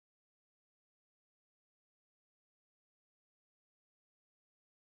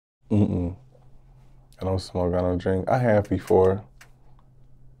Mm-mm. I don't smoke, I don't drink. I have before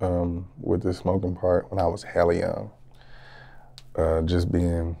with the smoking part when I was hella young. Just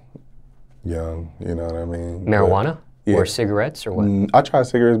being young, you know what I mean? Marijuana? Yeah. Or cigarettes or what? I tried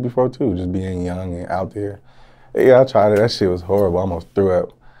cigarettes before too, just being young and out there. Yeah, I tried it. That shit was horrible. I almost threw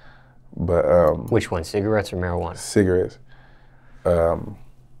up. But Which one, cigarettes or marijuana? cigarettes.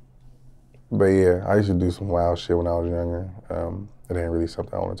 But yeah, I used to do some wild shit when I was younger. It ain't really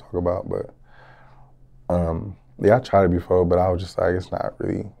something I want to talk about, but yeah, I tried it before, but I was just like, it's not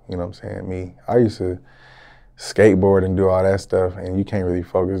really, you know what I'm saying, me. I used to skateboard and do all that stuff, and you can't really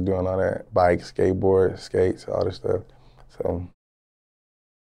focus doing all that. Bike, skateboard, skates, all this stuff. So